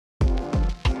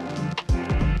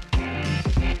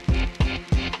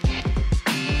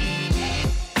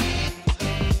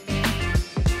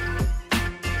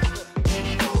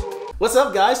What's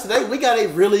up, guys? Today we got a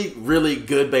really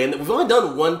good band that we've only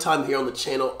done one time here on the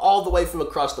channel, all the way from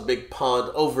across the big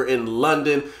pond over in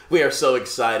London. We are so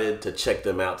excited to check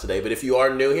them out today. But if you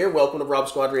are new here, welcome to Rob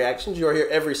Squad Reactions. You are here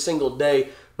every single day,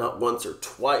 not once or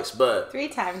twice, but 3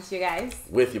 times, you guys.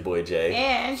 With your boy Jay.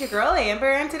 And your girl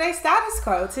Amber, and today's status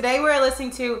quo. Today we're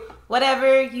listening to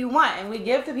Whatever You Want, and we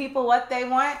give the people what they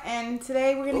want, and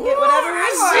today we're gonna get whatever we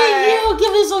want. See you,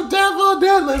 give me some down.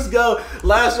 Let's go.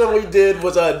 Last one we did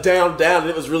was Down, and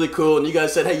it was really cool, and you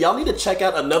guys said, hey, y'all need to check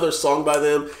out another song by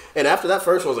them, and after that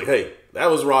first one, I was like, hey, that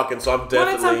was rocking, so I'm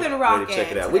definitely ready to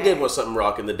check it out. Today. We did want something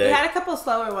rocking today. We had a couple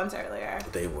slower ones earlier.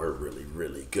 They were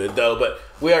really good, though. But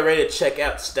we are ready to check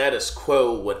out Status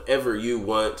Quo, Whatever You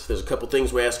Want. There's a couple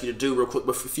things we ask you to do real quick.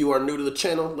 But if you are new to the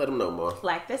channel, let them know, Ma.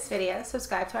 Like this video,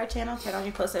 subscribe to our channel, turn on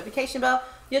your post notification bell.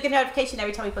 You'll get a notification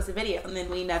every time we post a video. And then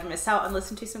we never miss out on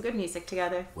listening to some good music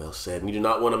together. Well said. And you do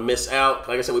not want to miss out.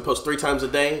 Like I said, we post 3 times a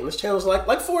day. And this channel is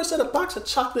like Forrest said, a box of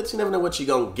chocolates. You never know what you're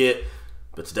going to get.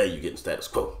 But today you're getting Status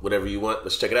Quo, Whatever You Want.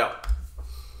 Let's check it out.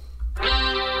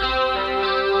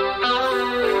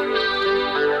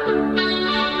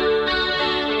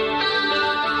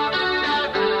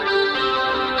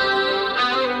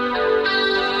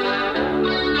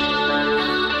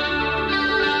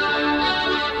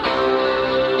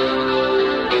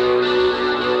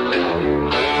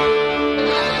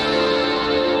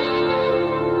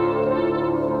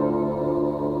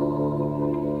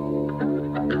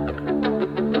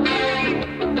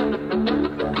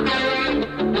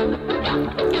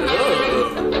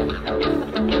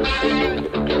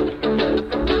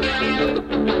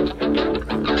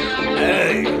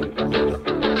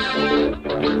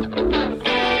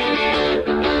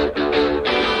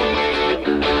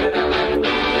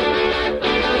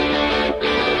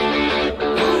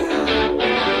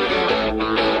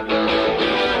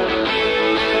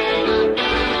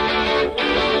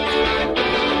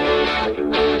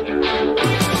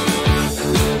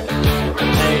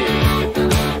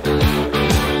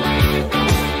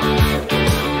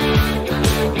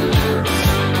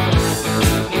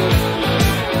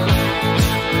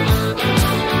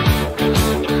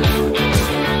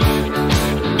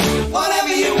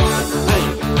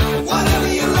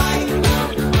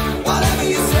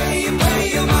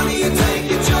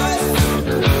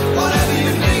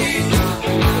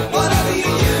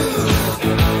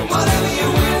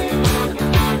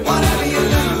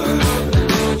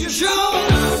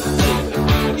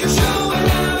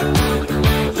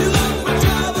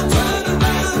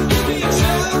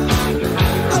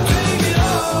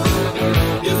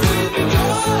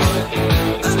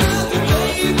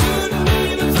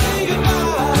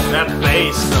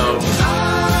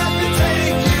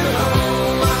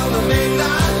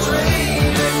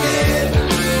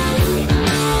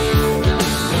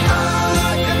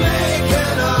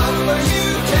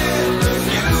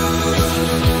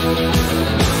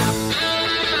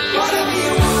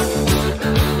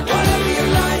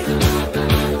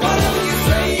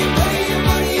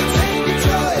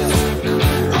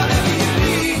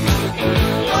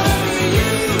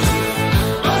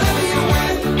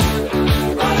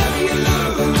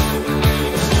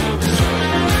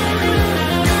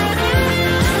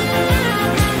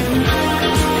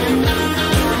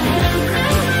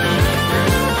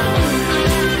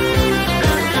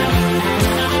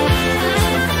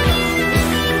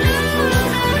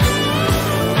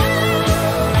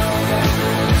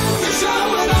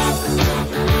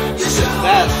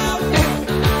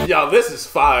 Y'all, this is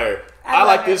fire. I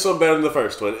like this one better than the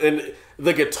first one. And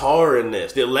the guitar in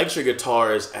this, the electric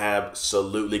guitar is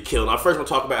absolutely killing. I first want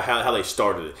to talk about how they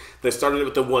started it. They started it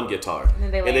with the one guitar.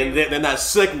 And then that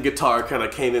second guitar kind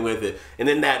of came in with it. And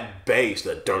then that bass,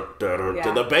 the dun, dun, dun,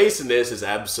 dun. The bass in this is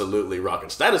absolutely rocking.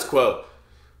 Status Quo.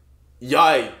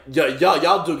 Y'all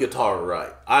do guitar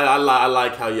right. I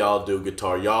like how y'all do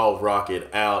guitar. Y'all rock it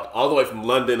out. All the way from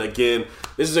London again.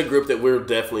 This is a group that we'll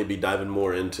definitely be diving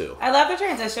more into. I love the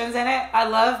transitions in it. I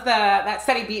love that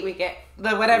steady beat we get.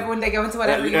 The whatever when they go into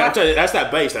whatever you want. That's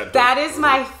that bass. That is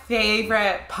my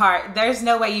favorite part. There's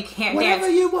no way you can't whatever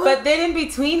dance. You want. But then in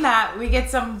between that, we get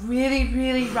some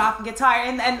really rocking guitar.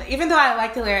 And even though I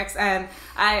like the lyrics and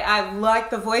I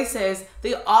like the voices,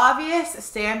 the obvious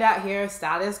standout here of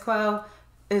Status Quo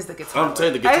is the guitar. I'm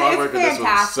telling you, the guitar work in this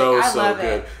one's so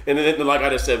good. And then, like I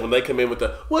just said, when they come in with the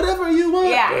whatever you want,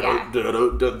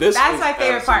 that's my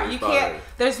favorite part. You can't.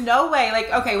 There's no way. Like,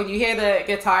 okay, when you hear the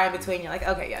guitar in between, you're like,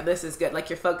 okay, yeah, this is good. Like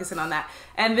you're focusing on that,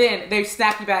 and then they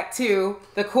snap you back to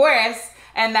the chorus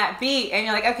and that beat, and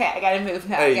you're like, okay, I gotta move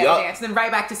now, I gotta dance. And then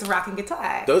right back to some rocking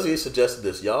guitar. Those of you suggested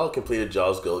this, y'all completed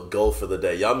y'all's goal for the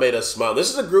day. Y'all made us smile. This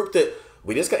is a group that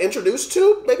we just got introduced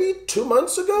to maybe 2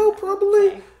 months ago, probably.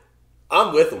 Okay.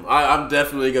 I'm with them. I'm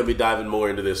definitely going to be diving more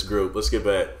into this group. Let's get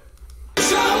back.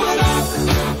 Showing up.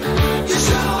 You're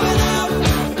showing up.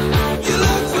 You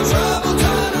look for trouble,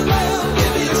 turn around,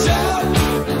 give me a shout.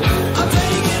 I'll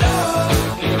take it all.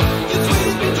 You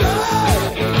tweet me dry.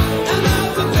 And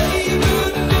I'll pay you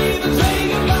good and even say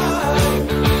goodbye.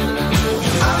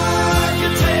 I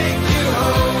can take you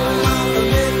home on the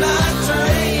midnight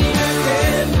train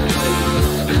again.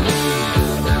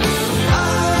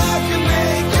 I can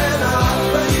make an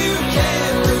offer you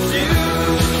can't refuse.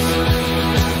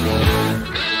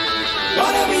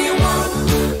 Whatever you want,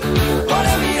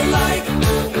 whatever you like,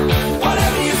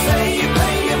 whatever you say, you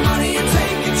pay your money, you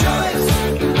take your choice.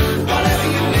 Whatever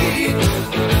you need,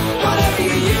 whatever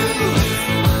you use,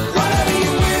 whatever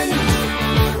you win,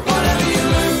 whatever you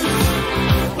lose,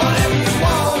 whatever you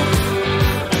want.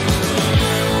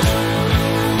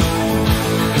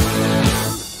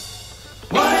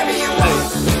 Whatever you want.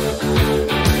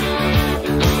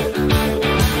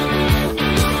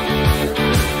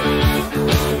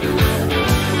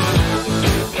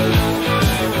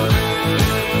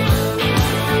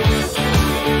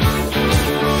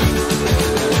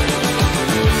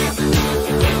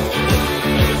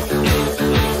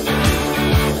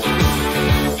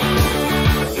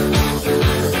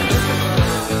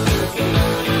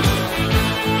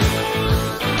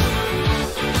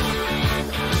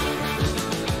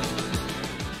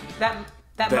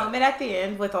 That moment at the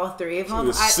end with all three of them,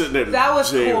 that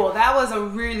was cool. That was a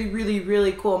really, really,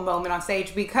 really cool moment on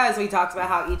stage because we talked about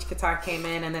how each guitar came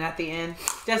in, and then at the end,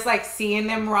 just like seeing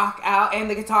them rock out, and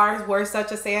the guitars were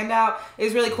such a standout. It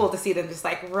was really cool to see them just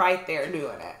like right there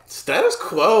doing it. Status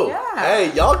quo. Yeah.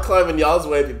 Hey, y'all climbing y'all's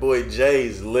way, your boy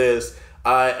Jay's list.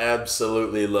 I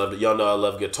absolutely loved it. Y'all know I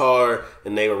love guitar,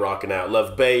 and they were rocking out.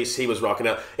 Love bass, he was rocking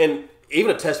out, and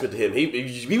even a testament to him,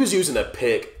 he was using a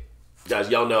pick.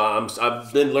 Guys, y'all know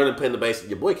I've been learning playing the bass.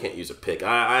 Your boy can't use a pick.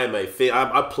 I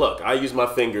pluck. I use my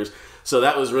fingers. So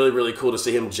that was really, really cool to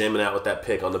see him jamming out with that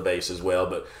pick on the bass as well.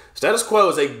 But Status Quo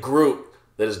is a group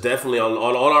that is definitely on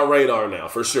our radar now,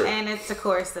 for sure. And it's a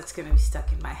chorus that's going to be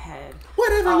stuck in my head.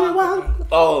 Whatever you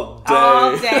want. All day.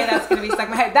 All day that's going to be stuck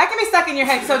in my head. That can be stuck in your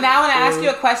head. So now when I ask you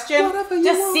a question,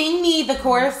 just sing me the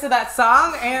chorus to that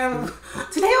song, and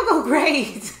today will go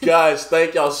great. Guys,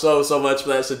 thank y'all so much for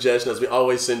that suggestion. As we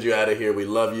always send you out of here, we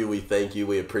love you, we thank you,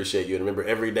 we appreciate you. And remember,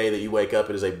 every day that you wake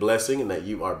up, it is a blessing and that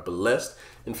you are blessed.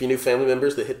 And for you new family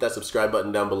members that hit that subscribe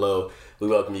button down below, we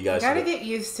welcome you guys. You gotta get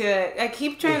used to it. I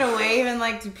keep trying to wave and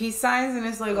like do peace signs, and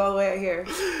it's like all the way out here.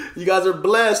 You guys are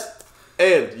blessed.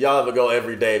 And y'all have a goal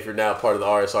every day. If you're now part of the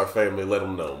RSR family, let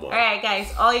them know more. All right,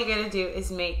 guys. All you gotta do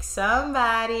is make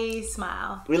somebody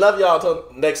smile. We love y'all. Until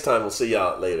next time, we'll see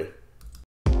y'all later.